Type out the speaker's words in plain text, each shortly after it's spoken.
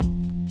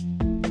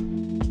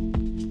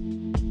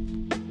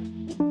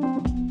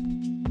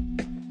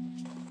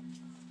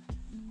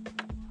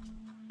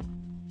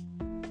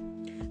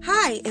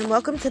Hi, and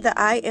welcome to the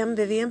I Am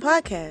Vivian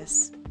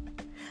podcast.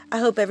 I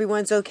hope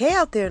everyone's okay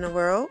out there in the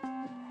world.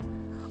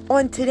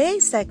 On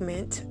today's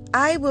segment,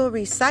 I will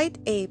recite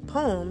a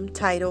poem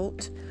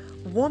titled,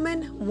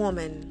 Woman,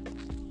 Woman.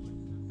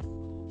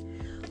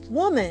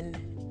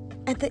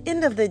 Woman, at the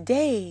end of the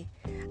day,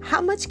 how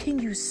much can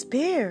you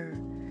spare?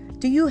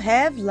 Do you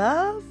have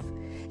love?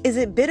 Is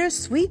it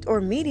bittersweet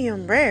or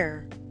medium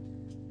rare?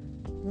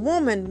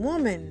 Woman,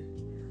 woman,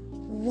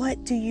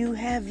 what do you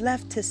have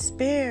left to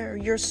spare?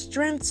 Your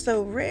strength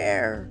so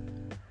rare.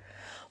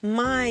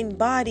 Mind,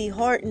 body,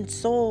 heart, and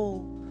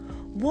soul.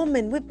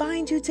 Woman, what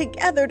binds you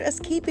together that's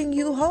keeping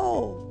you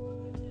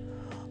whole?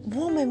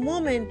 Woman,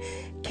 woman,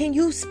 can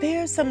you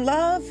spare some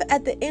love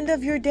at the end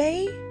of your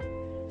day?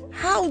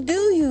 How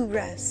do you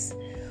rest?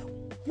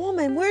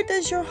 Woman, where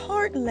does your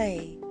heart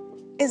lay?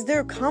 Is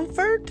there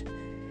comfort?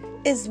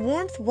 Is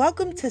warmth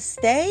welcome to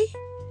stay?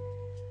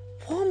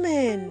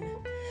 Woman,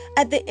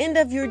 at the end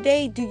of your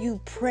day, do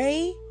you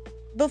pray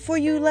before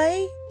you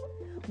lay?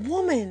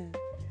 Woman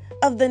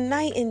of the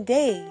night and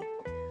day,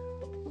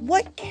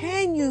 what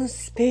can you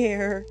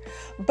spare?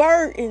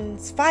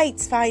 Burdens,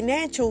 fights,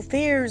 financial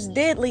fears,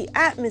 deadly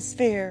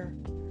atmosphere.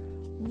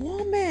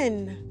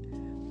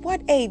 Woman,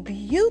 what a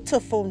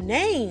beautiful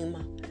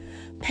name.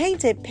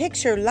 Painted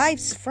picture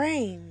life's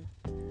frame.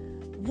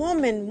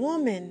 Woman,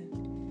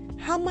 woman,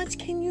 how much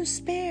can you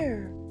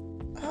spare?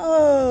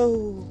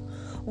 Oh,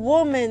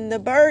 woman, the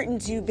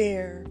burdens you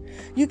bear.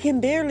 You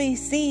can barely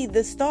see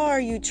the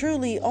star you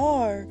truly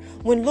are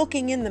when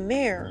looking in the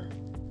mirror.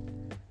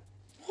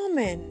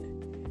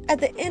 Woman, at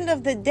the end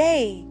of the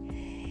day,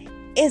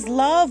 is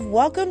love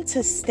welcome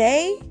to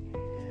stay?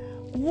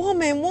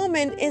 Woman,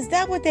 woman, is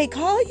that what they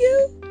call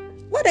you?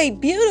 What a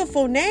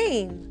beautiful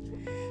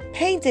name.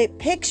 Painted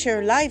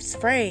picture life's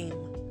frame.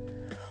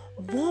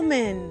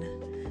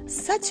 Woman,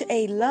 such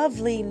a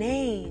lovely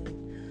name.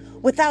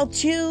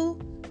 Without you,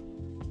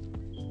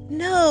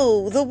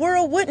 no, the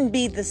world wouldn't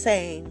be the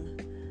same.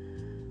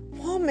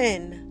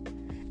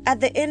 Woman,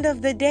 at the end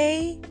of the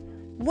day,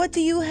 what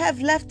do you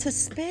have left to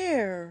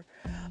spare?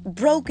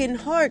 Broken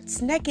hearts,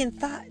 necking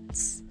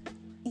thoughts.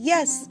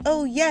 Yes,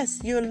 oh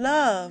yes, your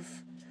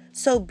love,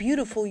 so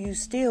beautiful you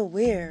still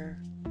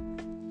wear.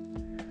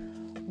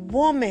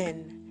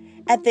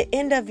 Woman, at the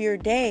end of your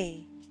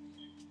day,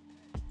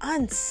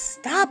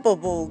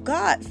 unstoppable,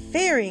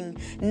 God-fearing,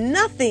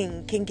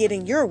 nothing can get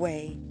in your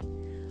way.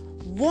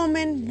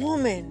 Woman,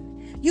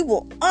 woman, you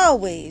will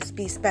always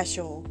be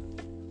special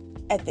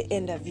at the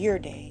end of your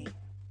day.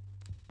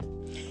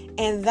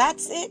 And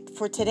that's it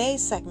for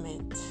today's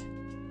segment.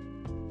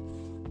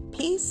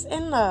 Peace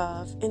and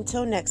love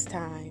until next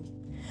time.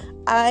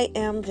 I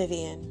am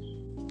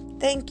Vivian.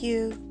 Thank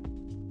you.